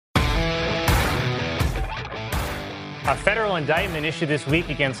A federal indictment issued this week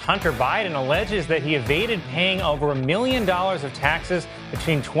against Hunter Biden alleges that he evaded paying over $1 million of taxes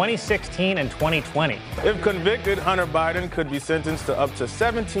between 2016 and 2020. If convicted, Hunter Biden could be sentenced to up to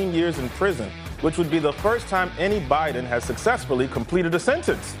 17 years in prison, which would be the first time any Biden has successfully completed a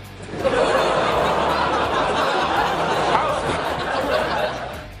sentence.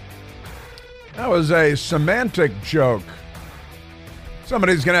 That was a semantic joke.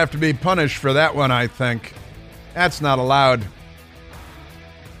 Somebody's going to have to be punished for that one, I think. That's not allowed.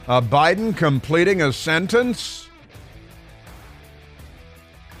 Biden completing a sentence?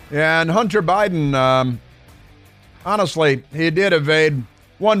 Yeah, and Hunter Biden, honestly, he did evade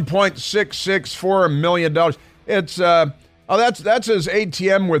 $1.664 million. It's, that's his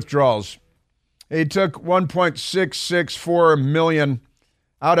ATM withdrawals. He took $1.664 million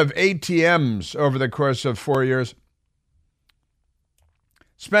out of ATMs over the course of 4 years.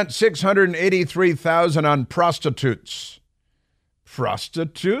 Spent $683,000 on prostitutes.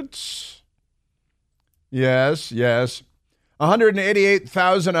 Prostitutes? Yes.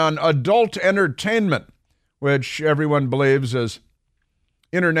 $188,000 on adult entertainment, which everyone believes is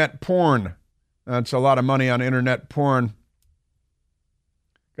internet porn. That's a lot of money on internet porn.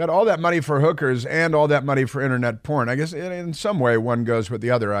 Got all that money for hookers and all that money for internet porn. I guess in some way one goes with the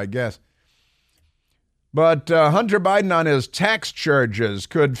other, I guess. But Hunter Biden on his tax charges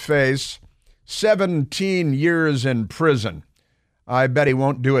could face 17 years in prison. I bet he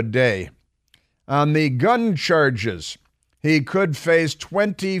won't do a day. On the gun charges, he could face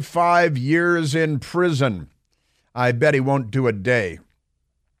 25 years in prison. I bet he won't do a day.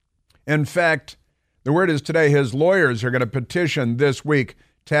 In fact, the word is today his lawyers are going to petition this week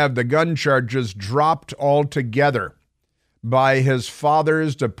to have the gun charges dropped altogether by his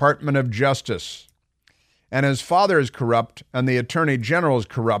father's Department of Justice. And his father is corrupt, and the Attorney General is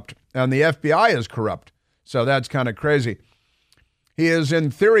corrupt, and the FBI is corrupt. So that's kind of crazy. He is,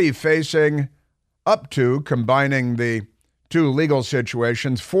 in theory, facing up to, combining the two legal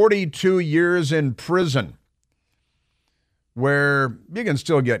situations, 42 years in prison, where you can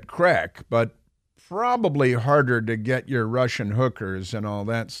still get crack, but probably harder to get your Russian hookers and all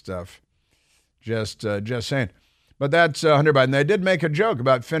that stuff. Just saying. But that's Hunter Biden. They did make a joke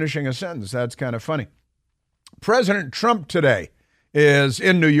about finishing a sentence. That's kind of funny. President Trump today is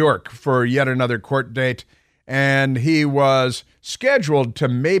in New York for yet another court date, and he was scheduled to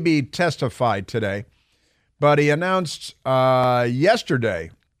maybe testify today, but he announced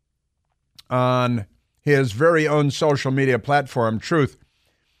yesterday on his very own social media platform, Truth,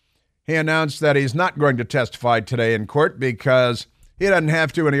 he announced that he's not going to testify today in court because he doesn't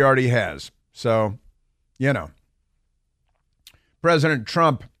have to and he already has. So, you know. President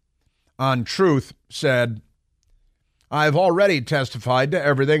Trump on Truth said, I've already testified to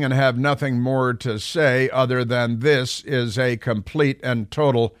everything and have nothing more to say other than this is a complete and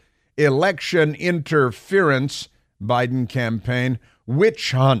total election interference, Biden campaign,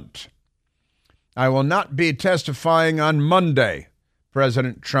 witch hunt. I will not be testifying on Monday,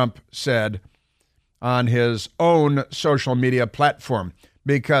 President Trump said on his own social media platform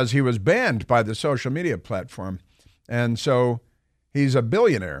because he was banned by the social media platform. And so he's a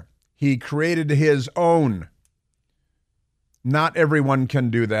billionaire. He created his own. Not everyone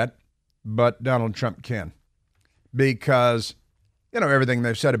can do that, but Donald Trump can because, everything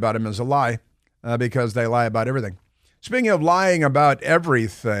they've said about him is a lie because they lie about everything. Speaking of lying about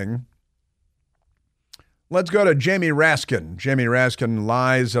everything, let's go to Jamie Raskin. Jamie Raskin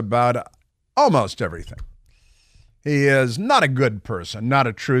lies about almost everything. He is not a good person, not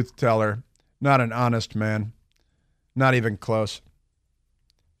a truth teller, not an honest man, not even close.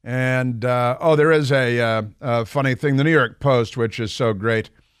 And, there is a funny thing. The New York Post, which is so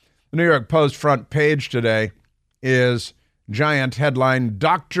great. The New York Post front page today is giant headline,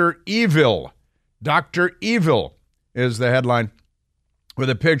 Dr. Evil. Dr. Evil is the headline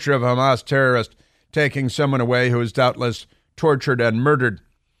with a picture of a Hamas terrorist taking someone away who was doubtless tortured and murdered.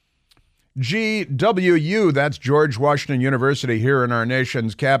 GWU, that's George Washington University here in our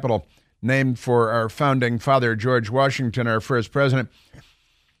nation's capital, named for our founding father, George Washington, our first president.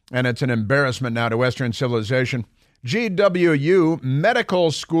 And it's an embarrassment now to Western civilization. GWU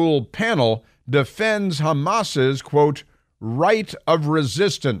medical school panel defends Hamas's, quote, right of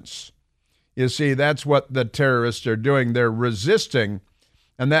resistance. You see, that's what the terrorists are doing. They're resisting,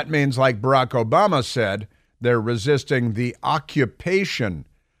 and that means, like Barack Obama said, they're resisting the occupation.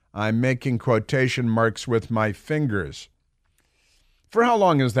 I'm making quotation marks with my fingers. For how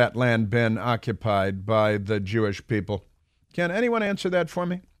long has that land been occupied by the Jewish people? Can anyone answer that for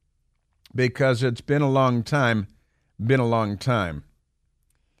me? Because it's been a long time, been a long time.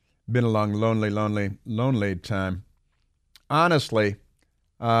 Been a long, lonely time. honestly,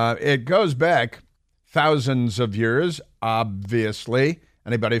 it goes back thousands of years, obviously.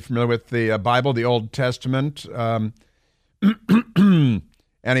 Anybody familiar with the Bible, the Old Testament?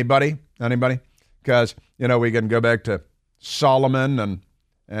 Anybody? Because, we can go back to Solomon,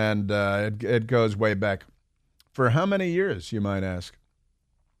 and it goes way back. For how many years, you might ask?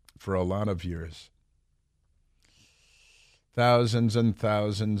 For a lot of years. Thousands and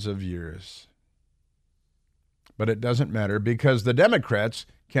thousands of years. But it doesn't matter because the Democrats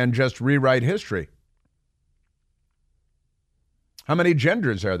can just rewrite history. How many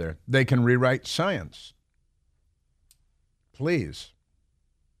genders are there? They can rewrite science. Please.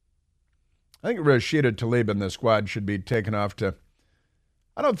 I think Rashida Tlaib and the squad should be taken off to,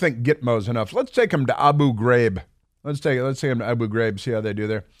 I don't think Gitmo's enough. Let's take them to Abu Ghraib. Let's take them to Abu Ghraib, see how they do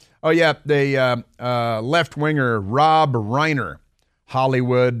there. Oh, yeah, they left-winger Rob Reiner,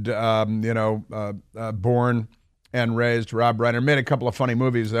 Hollywood, born and raised Rob Reiner. Made a couple of funny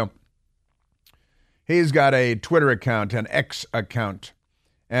movies, though. He's got a Twitter account, an X account,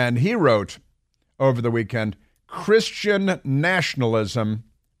 and he wrote over the weekend, Christian nationalism,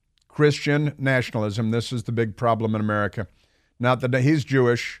 this is the big problem in America. Not that he's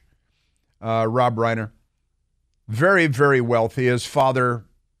Jewish, Rob Reiner. Very, very wealthy. His father,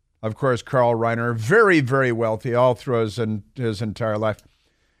 of course, Carl Reiner, very, very wealthy all through his entire life.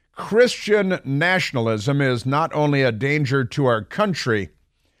 Christian nationalism is not only a danger to our country,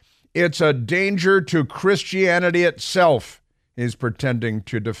 it's a danger to Christianity itself. He's pretending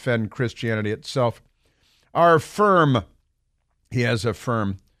to defend Christianity itself. Our firm, he has a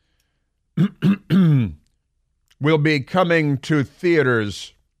firm, will be coming to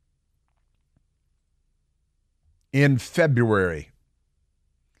theaters in February.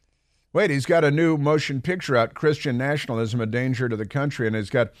 Wait, he's got a new motion picture out, Christian Nationalism, A Danger to the Country, and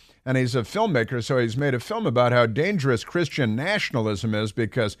he's a filmmaker, so he's made a film about how dangerous Christian nationalism is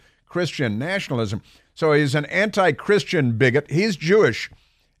because Christian nationalism. So he's an anti-Christian bigot. He's Jewish,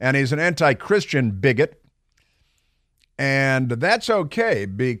 and he's an anti-Christian bigot. And that's okay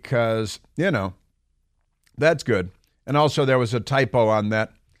because, that's good. And also there was a typo on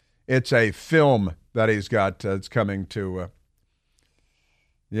that. It's a film that he's got. It's coming to,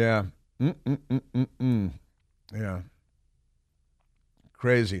 yeah. Yeah.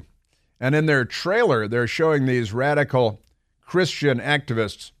 Crazy. And in their trailer, they're showing these radical Christian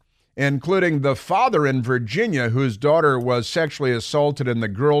activists, including the father in Virginia whose daughter was sexually assaulted in the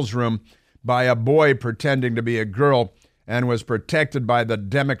girls' room by a boy pretending to be a girl and was protected by the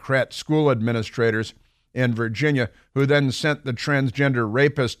Democrat school administrators in Virginia, who then sent the transgender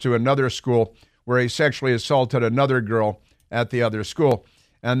rapist to another school where he sexually assaulted another girl at the other school.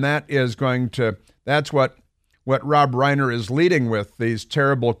 And that's what Rob Reiner is leading with, these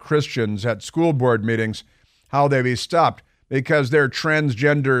terrible Christians at school board meetings, how they be stopped because their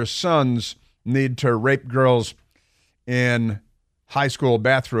transgender sons need to rape girls in high school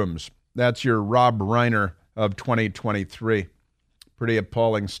bathrooms. That's your Rob Reiner of 2023. Pretty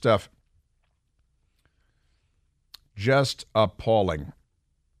appalling stuff. Just appalling.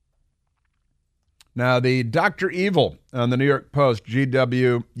 Now, the Dr. Evil on the New York Post,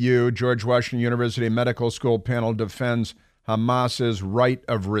 GWU, George Washington University Medical School panel defends Hamas's right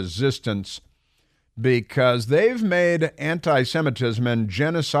of resistance because they've made anti-Semitism and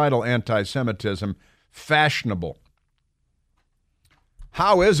genocidal anti-Semitism fashionable.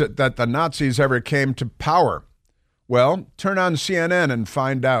 How is it that the Nazis ever came to power? Well, turn on CNN and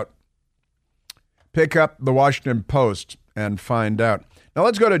find out. Pick up the Washington Post and find out. Now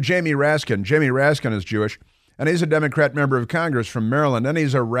let's go to Jamie Raskin. Jamie Raskin is Jewish, and he's a Democrat member of Congress from Maryland, and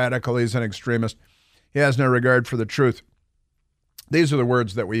he's a radical, he's an extremist. He has no regard for the truth. These are the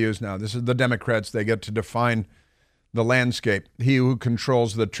words that we use now. This is the Democrats. They get to define the landscape. He who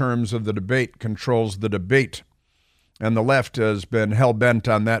controls the terms of the debate controls the debate. And the left has been hell-bent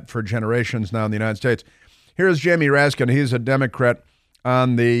on that for generations now in the United States. Here's Jamie Raskin. He's a Democrat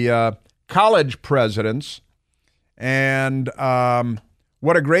on the college presidents. And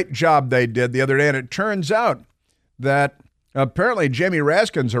what a great job they did the other day. And it turns out that apparently Jamie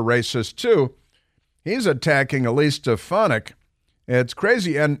Raskin's a racist, too. He's attacking Elise Stefanik. It's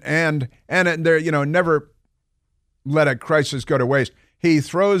crazy. And they're, never let a crisis go to waste. He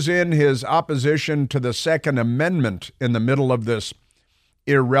throws in his opposition to the Second Amendment in the middle of this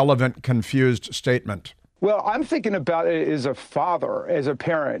irrelevant, confused statement. Well, I'm thinking about it as a father, as a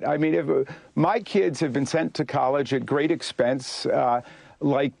parent. I mean, if my kids have been sent to college at great expense,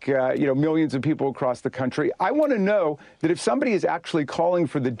 like millions of people across the country. I want to know that if somebody is actually calling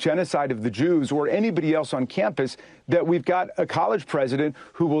for the genocide of the Jews or anybody else on campus, that we've got a college president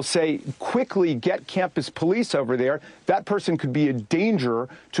who will say, quickly get campus police over there. That person could be a danger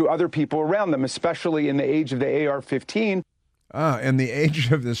to other people around them, especially in the age of the AR-15.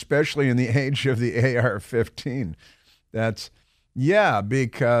 Especially in the age of the AR-15.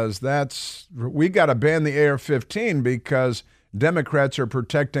 Because we got to ban the AR-15 because Democrats are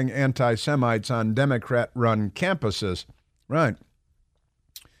protecting anti-Semites on Democrat-run campuses. Right.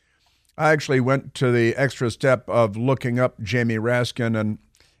 I actually went to the extra step of looking up Jamie Raskin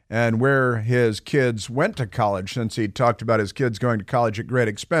and where his kids went to college, since he talked about his kids going to college at great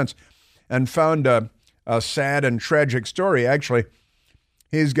expense, and found a sad and tragic story. Actually,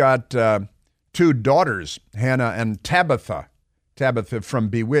 he's got two daughters, Hannah and Tabitha from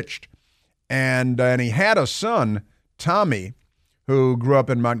Bewitched. And he had a son, Tommy, who grew up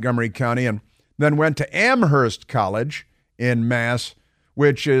in Montgomery County and then went to Amherst College in Mass,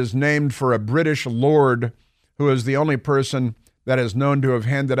 which is named for a British lord who is the only person that is known to have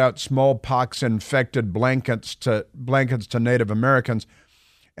handed out smallpox-infected blankets to Native Americans.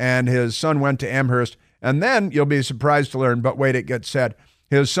 And his son went to Amherst. And then, you'll be surprised to learn, but wait, it gets said,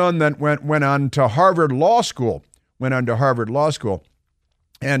 his son then went on to Harvard Law School.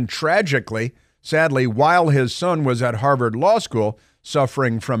 And tragically, sadly, while his son was at Harvard Law School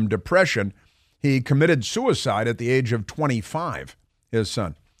suffering from depression, he committed suicide at the age of 25, his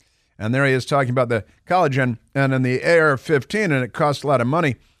son. And there he is talking about the college and in the AR-15, and it costs a lot of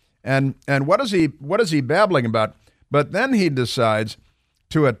money. And what is he babbling about? But then he decides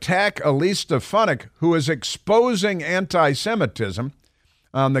to attack Elise Stefanik, who is exposing anti-Semitism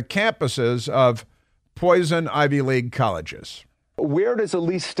on the campuses of poison Ivy League colleges. Where does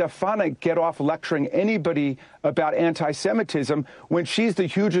Elise Stefanik get off lecturing anybody about anti-Semitism when she's the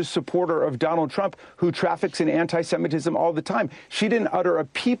hugest supporter of Donald Trump, who traffics in anti-Semitism all the time? She didn't utter a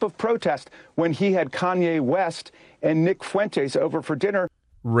peep of protest when he had Kanye West and Nick Fuentes over for dinner.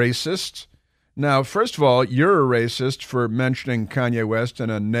 Racist. Now, first of all, you're a racist for mentioning Kanye West in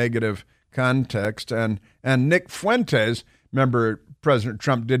a negative context. And Nick Fuentes, remember, President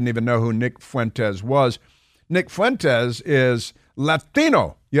Trump didn't even know who Nick Fuentes was. Nick Fuentes is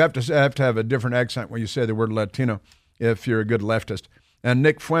Latino. You have to have a different accent when you say the word Latino if you're a good leftist. And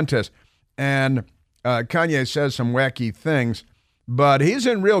Nick Fuentes. And Kanye says some wacky things, but he's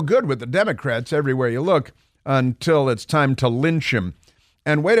in real good with the Democrats everywhere you look until it's time to lynch him.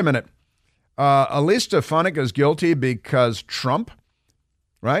 And wait a minute. Elise Stefanik is guilty because Trump,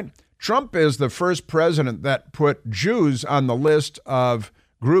 right? Trump is the first president that put Jews on the list of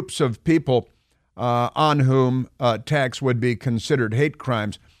groups of people on whom attacks would be considered hate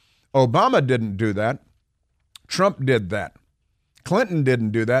crimes. Obama didn't do that. Trump did that. Clinton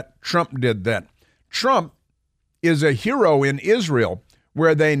didn't do that. Trump did that. Trump is a hero in Israel,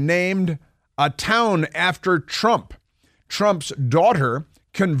 where they named a town after Trump. Trump's daughter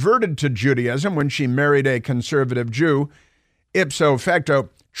converted to Judaism when she married a conservative Jew. Ipso facto,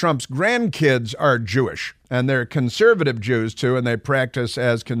 Trump's grandkids are Jewish, and they're conservative Jews too, and they practice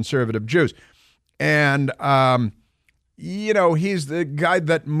as conservative Jews. And, he's the guy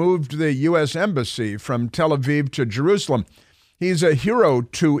that moved the U.S. Embassy from Tel Aviv to Jerusalem. He's a hero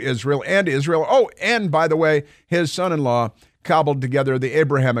to Israel and Israel. Oh, and by the way, his son-in-law cobbled together the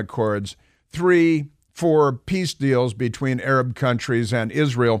Abraham Accords, 3-4 peace deals between Arab countries and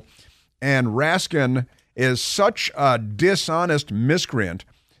Israel. And Raskin is such a dishonest miscreant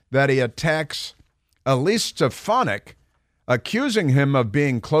that he attacks Elise Stefanik, accusing him of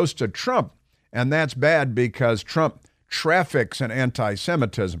being close to Trump. And that's bad because Trump traffics in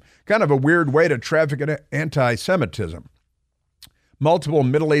anti-Semitism. Kind of a weird way to traffic in anti-Semitism. Multiple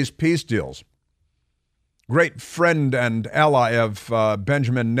Middle East peace deals. Great friend and ally of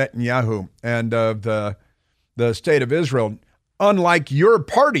Benjamin Netanyahu and of the state of Israel. Unlike your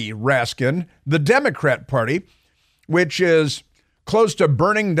party, Raskin, the Democrat Party, which is close to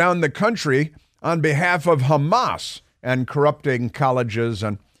burning down the country on behalf of Hamas and corrupting colleges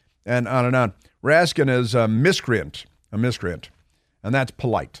and on and on. Raskin is a miscreant, and that's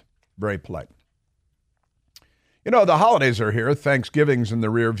polite, very polite. The holidays are here. Thanksgiving's in the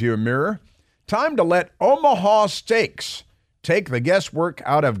rearview mirror. Time to let Omaha Steaks take the guesswork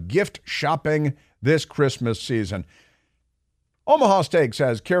out of gift shopping this Christmas season. Omaha Steaks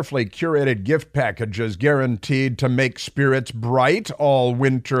has carefully curated gift packages guaranteed to make spirits bright all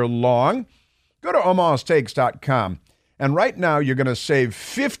winter long. Go to omahasteaks.com. And right now, you're going to save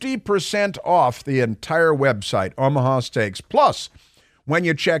 50% off the entire website, Omaha Steaks. Plus, when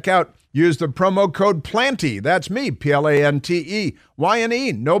you check out, Use the promo code PLANTE. That's me, Plante.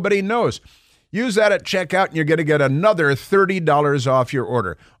 Y-N-E. Nobody knows. Use that at checkout, and you're going to get another $30 off your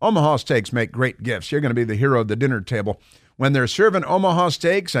order. Omaha Steaks make great gifts. You're going to be the hero of the dinner table when they're serving Omaha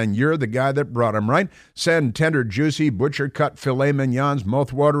Steaks, and you're the guy that brought them, right? Send tender, juicy, butcher-cut filet mignons,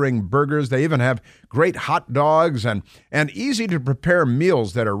 mouth-watering burgers. They even have great hot dogs and easy-to-prepare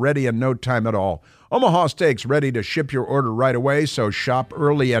meals that are ready in no time at all. Omaha Steaks ready to ship your order right away, so shop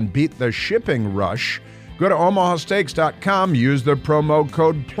early and beat the shipping rush. Go to omahasteaks.com, use the promo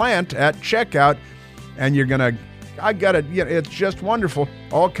code PLANT at checkout, and you're going to, I got it, it's just wonderful.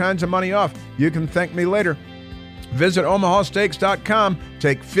 All kinds of money off. You can thank me later. Visit omahasteaks.com,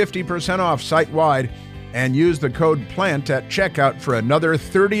 take 50% off site-wide, and use the code PLANT at checkout for another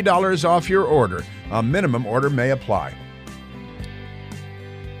 $30 off your order. A minimum order may apply.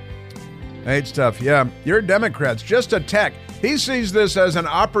 Great stuff. Yeah, you're Democrats. Just attack. He sees this as an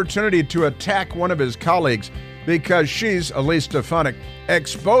opportunity to attack one of his colleagues because she's, Elise Stefanik,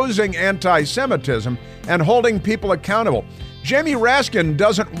 exposing anti-Semitism and holding people accountable. Jamie Raskin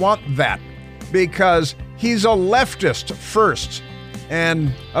doesn't want that because he's a leftist first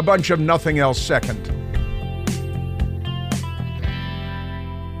and a bunch of nothing else second.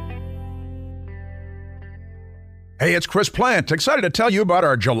 Hey, it's Chris Plant, excited to tell you about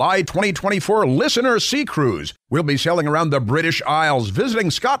our July 2024 Listener Sea Cruise. We'll be sailing around the British Isles, visiting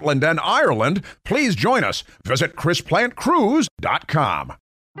Scotland and Ireland. Please join us. Visit ChrisPlantCruise.com.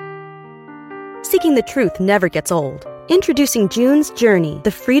 Seeking the truth never gets old. Introducing June's Journey, the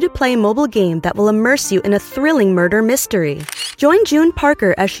free-to-play mobile game that will immerse you in a thrilling murder mystery. Join June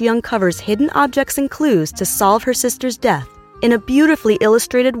Parker as she uncovers hidden objects and clues to solve her sister's death in a beautifully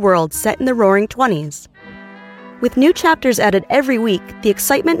illustrated world set in the Roaring '20s. With new chapters added every week, the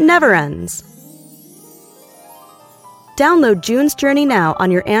excitement never ends. Download June's Journey now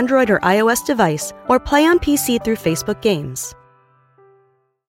on your Android or iOS device, or play on PC through Facebook Games.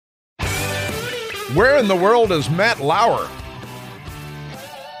 Where in the world is Matt Lauer?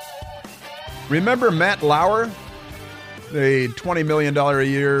 Remember Matt Lauer? The $20 million a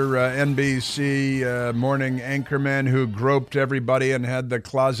year NBC morning anchorman who groped everybody and had the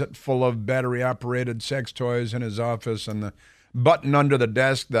closet full of battery-operated sex toys in his office and the button under the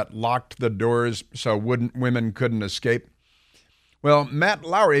desk that locked the doors so women couldn't escape. Well, Matt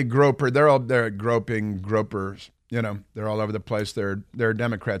Lauer, groper, they're groping gropers. You know, they're all over the place. They're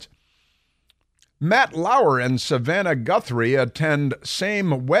Democrats. Matt Lauer and Savannah Guthrie attend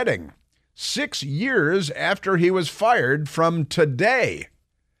same wedding 6 years after he was fired from Today.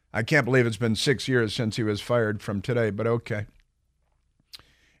 I can't believe it's been 6 years since he was fired from Today, but okay.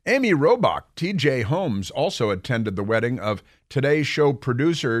 Amy Robach, TJ Holmes, also attended the wedding of Today Show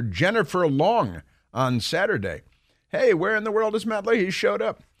producer Jennifer Long on Saturday. Hey, where in the world is Matt Lauer? He showed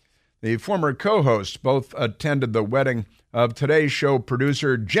up. The former co-hosts both attended the wedding of Today Show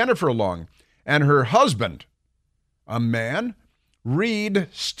producer Jennifer Long and her husband, a man, Reed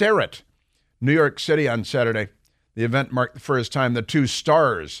Sterrett, New York City on Saturday. The event marked the first time the two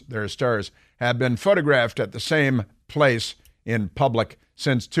stars, their stars, have been photographed at the same place in public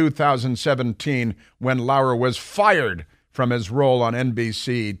since 2017 when Lauer was fired from his role on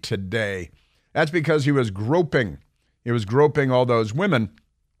NBC Today. That's because he was groping. He was groping all those women.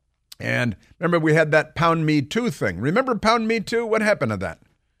 And remember, we had that Pound Me Too thing. Remember Pound Me Too? What happened to that?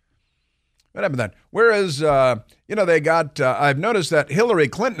 What happened to that? Whereas, they got, I've noticed that Hillary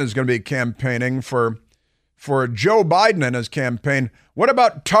Clinton is going to be campaigning for Joe Biden in his campaign. What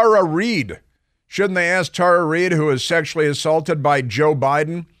about Tara Reid? Shouldn't they ask Tara Reid, who was sexually assaulted by Joe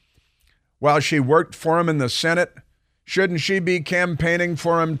Biden while she worked for him in the Senate? Shouldn't she be campaigning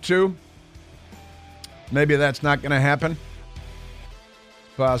for him too? Maybe that's not going to happen.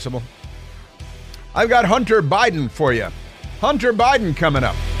 Possible. I've got Hunter Biden for you. Hunter Biden coming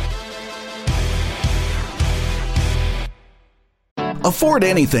up. Afford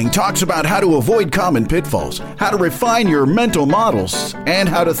Anything talks about how to avoid common pitfalls, how to refine your mental models, and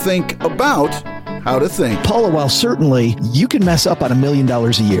how to think about how to think. Paula, while certainly you can mess up on $1 million a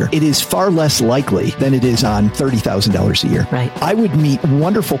year, it is far less likely than it is on $30,000 a year. Right. I would meet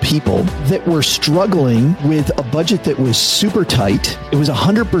wonderful people that were struggling with a budget that was super tight. It was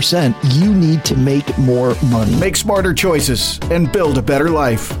 100%. You need to make more money. Make smarter choices and build a better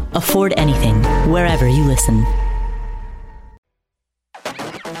life. Afford Anything, wherever you listen.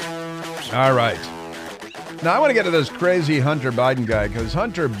 All right. Now, I want to get to this crazy Hunter Biden guy because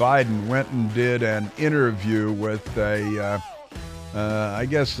Hunter Biden went and did an interview with a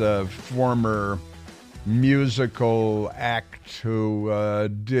former musical act who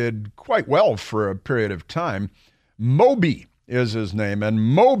did quite well for a period of time. Moby is his name, and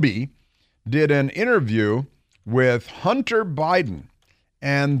Moby did an interview with Hunter Biden,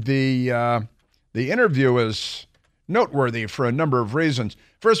 and the interview is noteworthy for a number of reasons.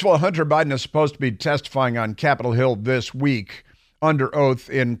 First of all, Hunter Biden is supposed to be testifying on Capitol Hill this week under oath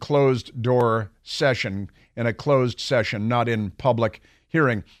in closed-door session, in a closed session, not in public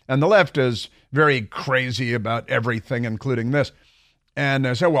hearing. And the left is very crazy about everything, including this. And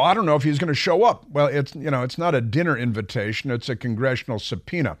they say, well, I don't know if he's going to show up. Well, it's not a dinner invitation. It's a congressional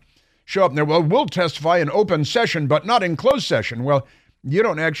subpoena. Show up there. Well, we'll testify in open session, but not in closed session. Well, you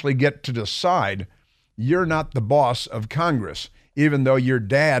don't actually get to decide. You're not the boss of Congress, even though your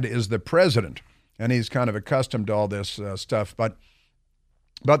dad is the president. And he's kind of accustomed to all this stuff. But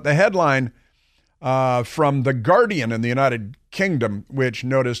the headline from The Guardian in the United Kingdom, which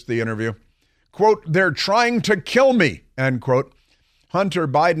noticed the interview, quote, "They're trying to kill me," end quote. Hunter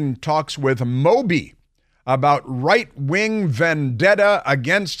Biden talks with Moby about right-wing vendetta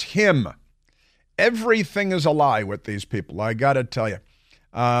against him. Everything is a lie with these people, I got to tell you.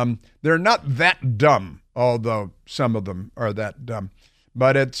 They're not that dumb, although some of them are that dumb.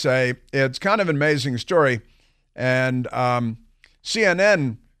 But it's kind of an amazing story. And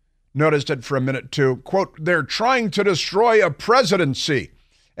CNN noticed it for a minute too. Quote, "They're trying to destroy a presidency,"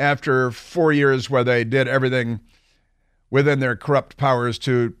 after 4 years where they did everything within their corrupt powers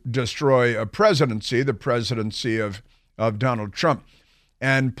to destroy a presidency, the presidency of Donald Trump.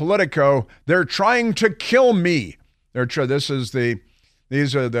 And Politico, "They're trying to kill me." All the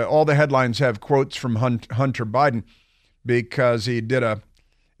headlines have quotes from Hunter Biden because he did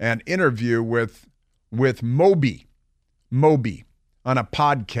an interview with Moby on a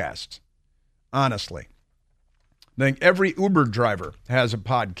podcast. Honestly, I think every Uber driver has a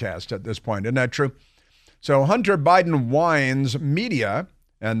podcast at this point. Isn't that true? So Hunter Biden whines media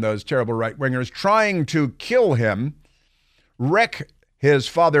and those terrible right-wingers trying to kill him, wreck his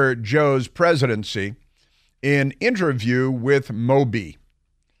father Joe's presidency in interview with Moby.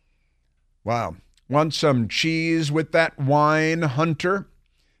 Wow. Want some cheese with that wine, Hunter?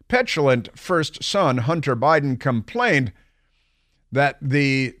 Petulant first son Hunter Biden complained that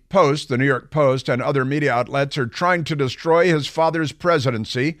the Post, the New York Post, and other media outlets are trying to destroy his father's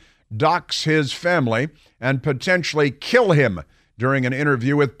presidency, dox his family, and potentially kill him during an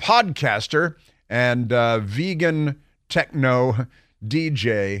interview with podcaster and vegan techno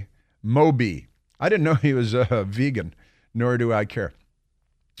DJ Moby. I didn't know he was a vegan, nor do I care.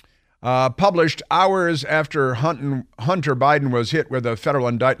 Published hours after Hunter Biden was hit with a federal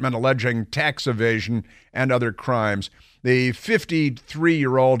indictment alleging tax evasion and other crimes. The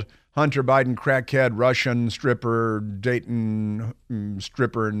 53-year-old Hunter Biden, crackhead, Russian stripper, Dayton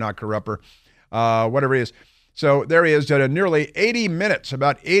stripper, knocker-upper, whatever he is. So there he is, did nearly 80 minutes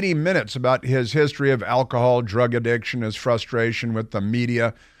about his history of alcohol, drug addiction, his frustration with the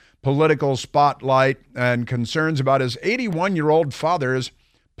media, political spotlight, and concerns about his 81-year-old father's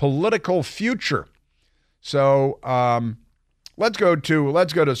political future. So let's go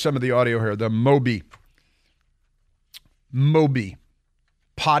to some of the audio here. The Moby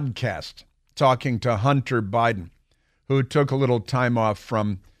podcast talking to Hunter Biden, who took a little time off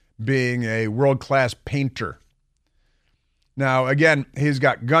from being a world-class painter. Now, again, he's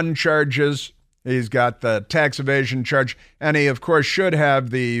got gun charges, he's got the tax evasion charge, and he, of course, should have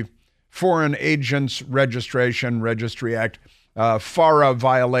the Foreign Agents Registry Act. FARA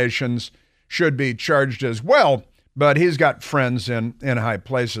violations should be charged as well, but he's got friends in high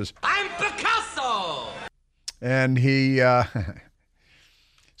places. I'm Picasso! And he...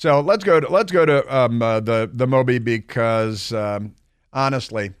 So let's go to the Moby because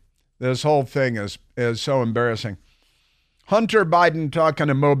honestly, this whole thing is so embarrassing. Hunter Biden talking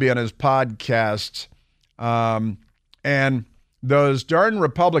to Moby on his podcasts, and those darn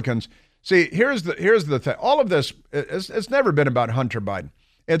Republicans. See, here's the thing. All of this, it's never been about Hunter Biden.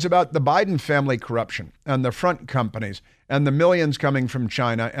 It's about the Biden family corruption and the front companies and the millions coming from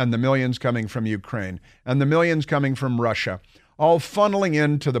China and the millions coming from Ukraine and the millions coming from Russia, all funneling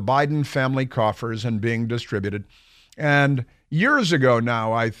into the Biden family coffers and being distributed. And years ago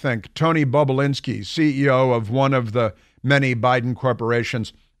now, I think, Tony Bobulinski, CEO of one of the many Biden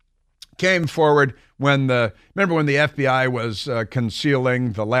corporations, came forward remember when the FBI was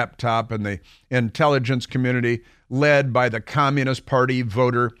concealing the laptop and the intelligence community led by the Communist Party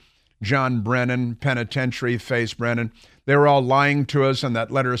voter, John Brennan, penitentiary face Brennan. They were all lying to us, and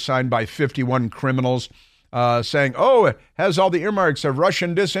that letter signed by 51 criminals saying, oh, it has all the earmarks of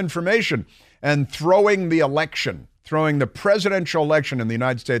Russian disinformation, and throwing the presidential election in the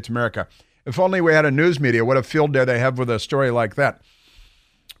United States of America. If only we had a news media, what a field day they have with a story like that.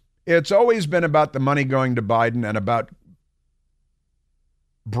 It's always been about the money going to Biden and about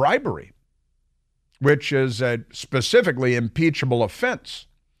bribery. which is a specifically impeachable offense.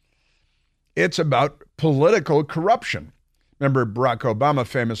 It's about political corruption. Remember, Barack Obama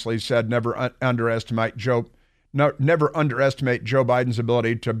famously said, never underestimate Joe Biden's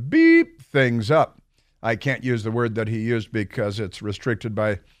ability to beep things up. I can't use the word that he used because it's restricted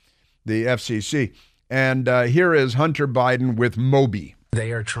by the FCC. And here is Hunter Biden with Moby.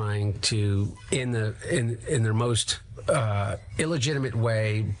 They are trying to, in their most illegitimate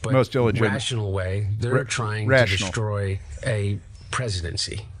way, but most rational way, they're trying to destroy a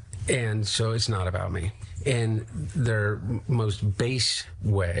presidency. And so it's not about me. In their most base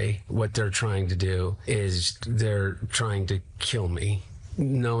way, what they're trying to do is they're trying to kill me,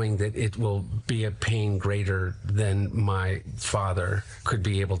 knowing that it will be a pain greater than my father could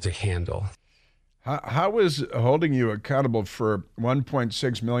be able to handle. How is holding you accountable for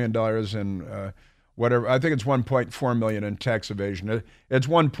 $1.6 million in whatever, I think it's $1.4 million in tax evasion. It's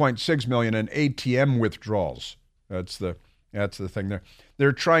 $1.6 million in ATM withdrawals. That's the thing there.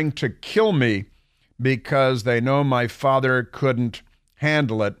 They're trying to kill me because they know my father couldn't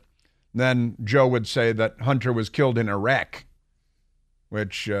handle it. Then Joe would say that Hunter was killed in Iraq,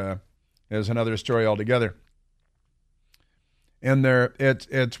 which is another story altogether. And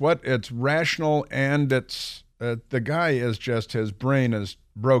it's rational, and it's the guy is just, his brain is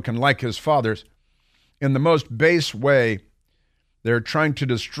broken like his father's. In the most base way, they're trying to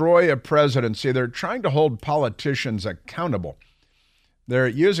destroy a presidency. They're trying to hold politicians accountable. They're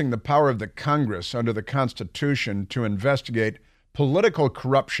using the power of the Congress under the Constitution to investigate political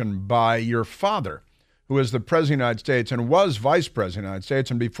corruption by your father, who is the President of the United States and was Vice President of the United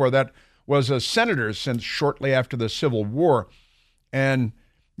States, and before that was a senator since shortly after the Civil War. And,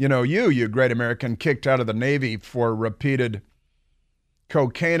 you great American, kicked out of the Navy for repeated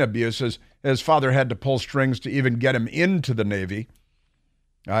cocaine abuses. His father had to pull strings to even get him into the Navy.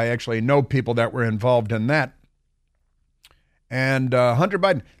 I actually know people that were involved in that. And Hunter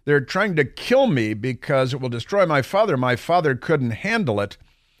Biden, they're trying to kill me because it will destroy my father. My father couldn't handle it.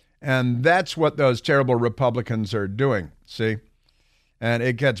 And that's what those terrible Republicans are doing, see? And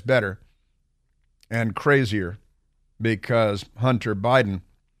it gets better and crazier because Hunter Biden,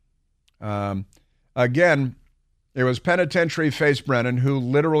 again, it was penitentiary face Brennan who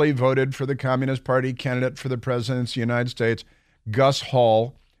literally voted for the Communist Party candidate for the presidency of the United States, Gus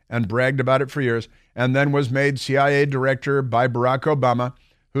Hall, and bragged about it for years, and then was made CIA director by Barack Obama,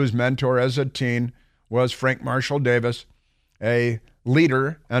 whose mentor as a teen was Frank Marshall Davis, a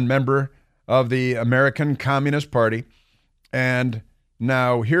leader and member of the American Communist Party. And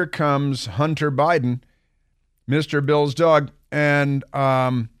now here comes Hunter Biden, Mr. Bill's dog, and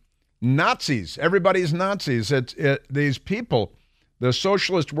Nazis. Everybody's Nazis. These people, the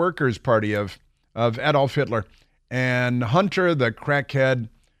Socialist Workers' Party of Adolf Hitler, and Hunter, the crackhead,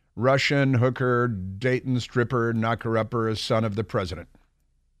 Russian hooker, Dayton stripper, knocker-upper, son of the president.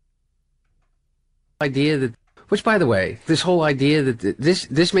 Idea that, which, by the way, this whole idea that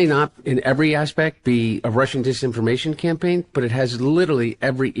this may not in every aspect be a Russian disinformation campaign, but it has literally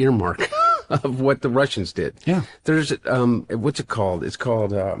every earmark of what the Russians did. Yeah. There's, what's it called? It's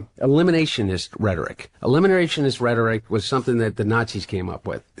called eliminationist rhetoric. Eliminationist rhetoric was something that the Nazis came up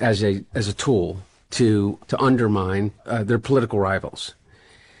with as a tool to undermine their political rivals.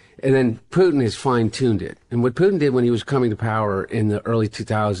 And then Putin has fine-tuned it. And what Putin did when he was coming to power in the early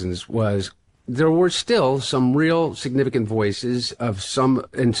 2000s was there were still some real significant voices of some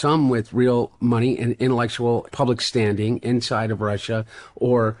with real money and intellectual public standing inside of Russia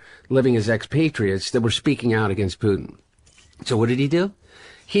or living as expatriates that were speaking out against Putin. So what did he do?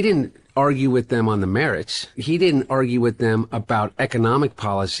 He didn't argue with them on the merits. He didn't argue with them about economic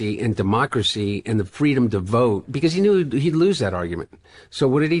policy and democracy and the freedom to vote because he knew he'd lose that argument. So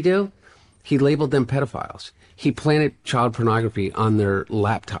what did he do? He labeled them pedophiles. He planted child pornography on their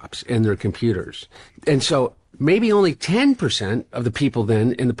laptops and their computers. And so maybe only 10% of the people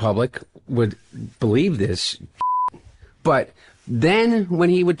then in the public would believe this. But then when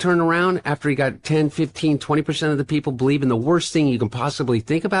he would turn around after he got 10, 15, 20% of the people believe in the worst thing you can possibly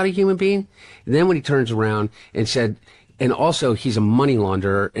think about a human being, then when he turns around and said, and also he's a money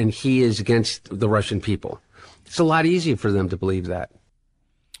launderer and he is against the Russian people. It's a lot easier for them to believe that.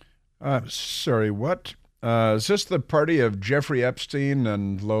 Sorry, what? Is this the party of Jeffrey Epstein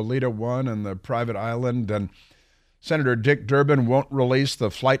and Lolita One and the private island? And Senator Dick Durbin won't release the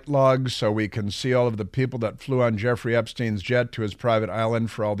flight logs so we can see all of the people that flew on Jeffrey Epstein's jet to his private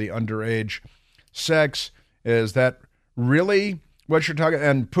island for all the underage sex. Is that really what you're talking?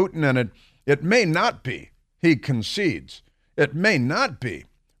 And Putin, and it may not be. He concedes. It may not be.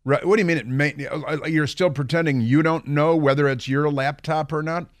 Right? What do you mean it may? You're still pretending you don't know whether it's your laptop or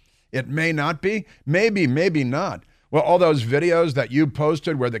not? It may not be. Maybe, maybe not. Well, all those videos that you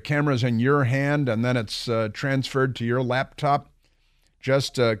posted where the camera's in your hand and then it's transferred to your laptop,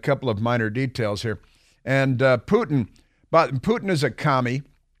 just a couple of minor details here. And Putin is a commie,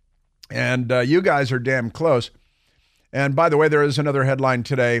 and you guys are damn close. And by the way, there is another headline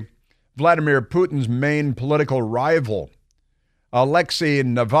today. Vladimir Putin's main political rival, Alexei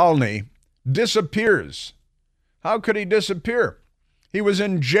Navalny, disappears. How could he disappear? He was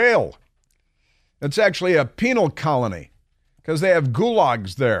in jail. It's actually a penal colony because they have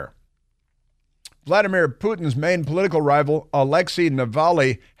gulags there. Vladimir Putin's main political rival, Alexei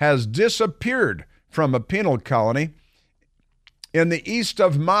Navalny, has disappeared from a penal colony in the east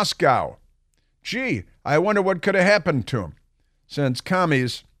of Moscow. Gee, I wonder what could have happened to him, since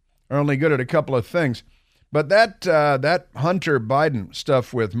commies are only good at a couple of things. But that Hunter Biden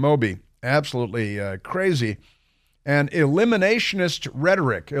stuff with Moby, absolutely crazy. And eliminationist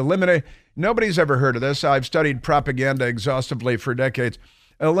rhetoric. Nobody's ever heard of this. I've studied propaganda exhaustively for decades.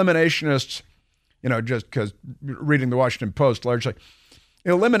 Eliminationists, just because reading the Washington Post largely.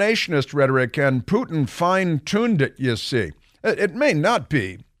 Eliminationist rhetoric, and Putin fine-tuned it, you see. It may not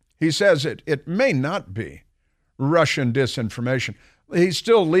be. He says it may not be Russian disinformation. He's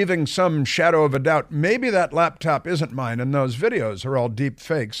still leaving some shadow of a doubt. Maybe that laptop isn't mine, and those videos are all deep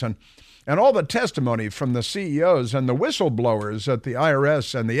fakes. And all the testimony from the CEOs and the whistleblowers at the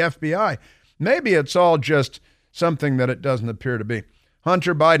IRS and the FBI, maybe it's all just something that it doesn't appear to be.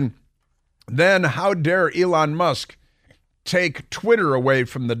 Hunter Biden. Then how dare Elon Musk take Twitter away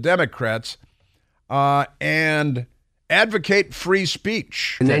from the Democrats and advocate free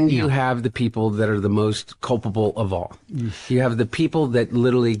speech? And then you have the people that are the most culpable of all. You have the people that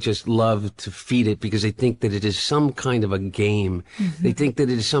literally just love to feed it because they think that it is some kind of a game. Mm-hmm. They think that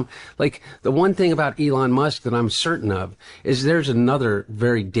it is like the one thing about Elon Musk that I'm certain of is there's another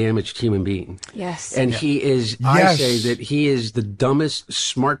very damaged human being. Yes. And he is, I say that he is the dumbest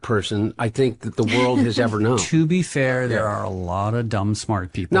smart person I think that the world has ever known. To be fair, there are a lot of dumb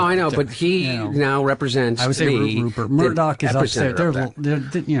smart people. No, I know, but he now represents, I would say Rupert Murdoch is up there.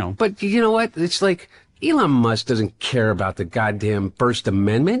 But you know what? It's like Elon Musk doesn't care about the goddamn First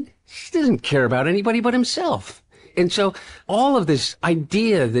Amendment. He doesn't care about anybody but himself. And so all of this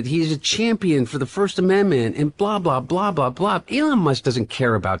idea that he's a champion for the First Amendment and blah, blah, blah, blah, blah. Elon Musk doesn't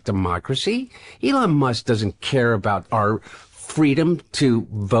care about democracy. Elon Musk doesn't care about our freedom to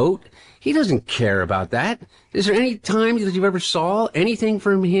vote. He doesn't care about that. Is there any time that you've ever saw anything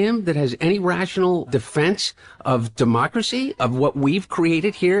from him that has any rational defense of democracy, of what we've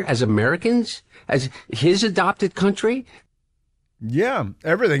created here as Americans, as his adopted country? Yeah,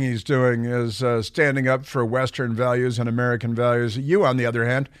 everything he's doing is standing up for Western values and American values. You, on the other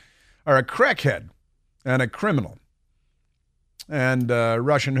hand, are a crackhead and a criminal. And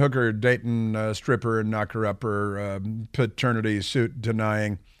Russian hooker dating stripper and knocker-upper, paternity suit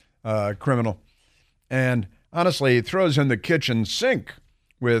denying criminal. And honestly, he throws in the kitchen sink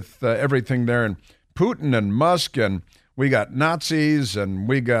with everything there. And Putin and Musk, and we got Nazis, and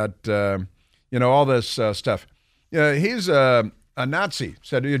we got, all this stuff. He's a Nazi.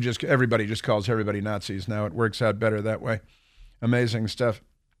 Said everybody just calls everybody Nazis now. It works out better that way. Amazing stuff.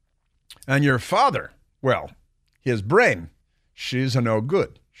 And your father, well, his brain, she's a no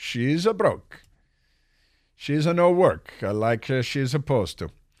good. She's a broke. She's a no work, like she's supposed to.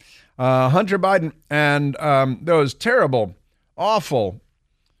 Hunter Biden and those terrible, awful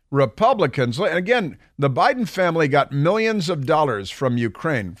Republicans. And again, the Biden family got millions of dollars from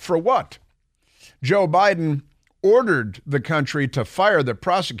Ukraine. For what? Joe Biden ordered the country to fire the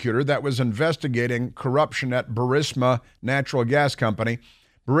prosecutor that was investigating corruption at Burisma Natural Gas Company.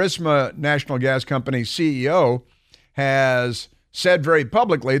 Burisma National Gas Company CEO has said very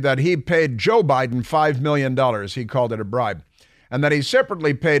publicly that he paid Joe Biden $5 million. He called it a bribe. And that he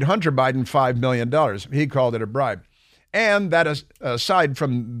separately paid Hunter Biden $5 million. He called it a bribe. And that aside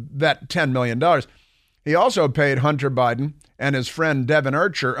from that $10 million, he also paid Hunter Biden and his friend Devin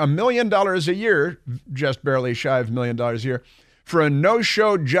Archer $1 million a year, just barely shy of $1 million a year, for a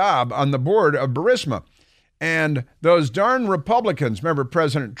no-show job on the board of Burisma. And those darn Republicans, remember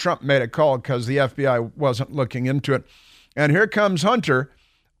President Trump made a call because the FBI wasn't looking into it. And here comes Hunter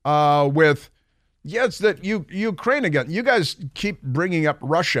with... Yes, that Ukraine again. You guys keep bringing up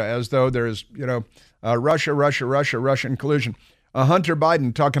Russia as though there's, Russian collusion. Hunter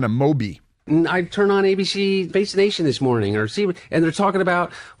Biden talking to Moby. I turn on ABC Face Nation this morning and they're talking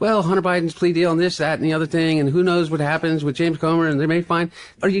about, Hunter Biden's plea deal and this, that, and the other thing, and who knows what happens with James Comer, and they may find.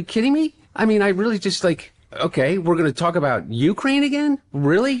 Are you kidding me? I mean, I really just okay, we're going to talk about Ukraine again?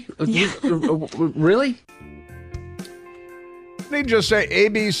 Really? Yeah. Really? Didn't he just say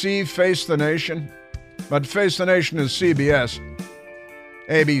ABC, Face the Nation? But Face the Nation is CBS.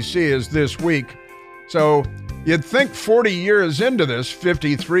 ABC is This Week. So you'd think 40 years into this,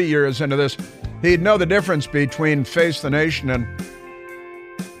 53 years into this, he'd know the difference between Face the Nation and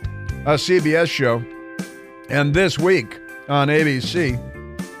a CBS show and This Week on ABC.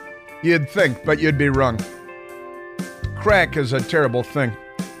 You'd think, but you'd be wrong. Crack is a terrible thing.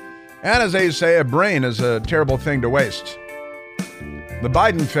 And as they say, a brain is a terrible thing to waste. The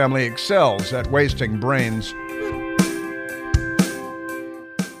Biden family excels at wasting brains. You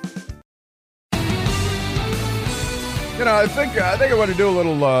know, I think I want to do a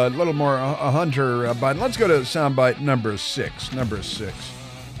little more Hunter Biden. Let's go to soundbite number 6. Number 6.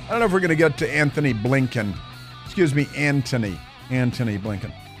 I don't know if we're going to get to Antony Blinken. Excuse me, Antony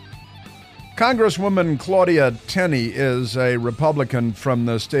Blinken. Congresswoman Claudia Tenney is a Republican from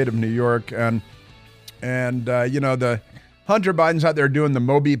the state of New York, and you know, the Hunter Biden's out there doing the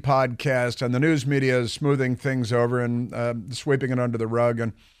Moby podcast, and the news media is smoothing things over and sweeping it under the rug,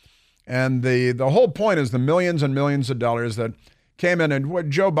 and the whole point is the millions and millions of dollars that came in, and what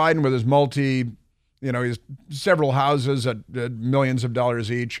Joe Biden with his his several houses at millions of dollars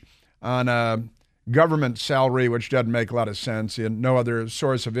each on a government salary, which doesn't make a lot of sense. He had no other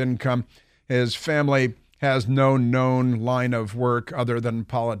source of income. His family has no known line of work other than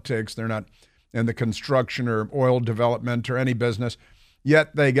politics. They're not in the construction or oil development or any business.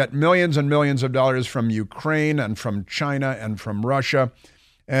 Yet they get millions and millions of dollars from Ukraine and from China and from Russia.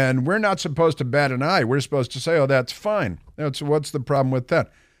 And we're not supposed to bat an eye. We're supposed to say, oh, that's fine. What's the problem with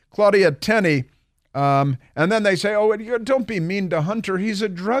that? Claudia Tenney, and then they say, oh, don't be mean to Hunter. He's a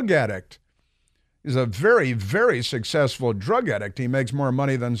drug addict. He's a very, very successful drug addict. He makes more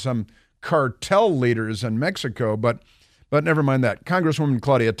money than some cartel leaders in Mexico, but never mind that. Congresswoman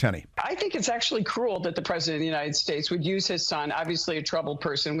Claudia Tenney. I think it's actually cruel that the president of the United States would use his son, obviously a troubled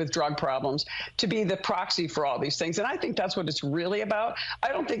person with drug problems, to be the proxy for all these things. And I think that's what it's really about. I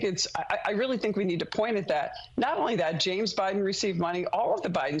really think we need to point at that. Not only that, James Biden received money, all of the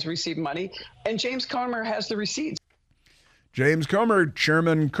Bidens received money, and James Comer has the receipts. James Comer,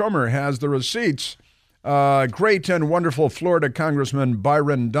 Chairman Comer, has the receipts. Great and wonderful Florida Congressman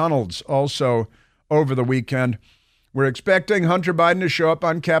Byron Donalds also over the weekend. We're expecting Hunter Biden to show up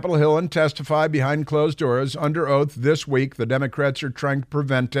on Capitol Hill and testify behind closed doors under oath this week. The Democrats are trying to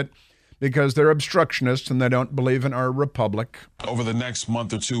prevent it because they're obstructionists and they don't believe in our republic. Over the next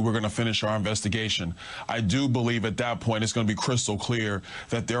month or two, we're going to finish our investigation. I do believe at that point it's going to be crystal clear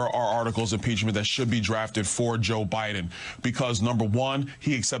that there are articles of impeachment that should be drafted for Joe Biden because, number one,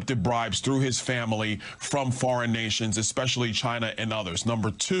 he accepted bribes through his family from foreign nations, especially China and others.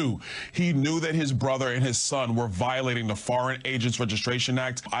 Number two, he knew that his brother and his son were violating the Foreign Agents Registration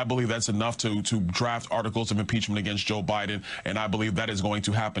Act. I believe that's enough to draft articles of impeachment against Joe Biden, and I believe that is going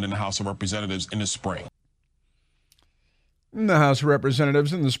to happen in the House of Representatives in the spring. In the House of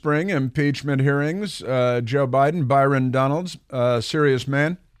Representatives in the spring, impeachment hearings, Joe Biden, Byron Donalds, serious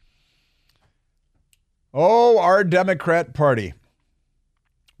man. Oh, our Democrat Party.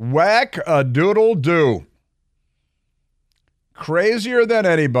 Whack-a-doodle-doo. Crazier than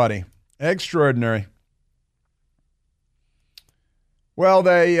anybody. Extraordinary. Well,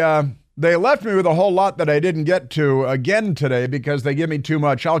 they left me with a whole lot that I didn't get to again today because they give me too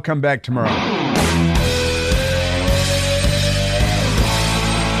much. I'll come back tomorrow.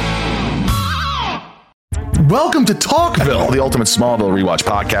 Welcome to Talkville, the ultimate Smallville rewatch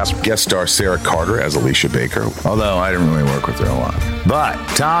podcast. Guest star Sarah Carter as Alicia Baker, although I didn't really work with her a lot. But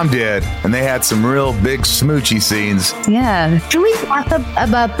Tom did, and they had some real big smoochy scenes. Yeah. Can we talk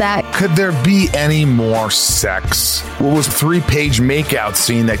about that? Could there be any more sex? What was a 3-page makeout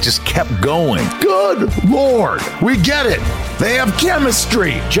scene that just kept going? Good Lord, we get it. They have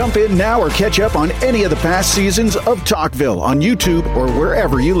chemistry. Jump in now or catch up on any of the past seasons of Talkville on YouTube or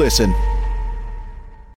wherever you listen.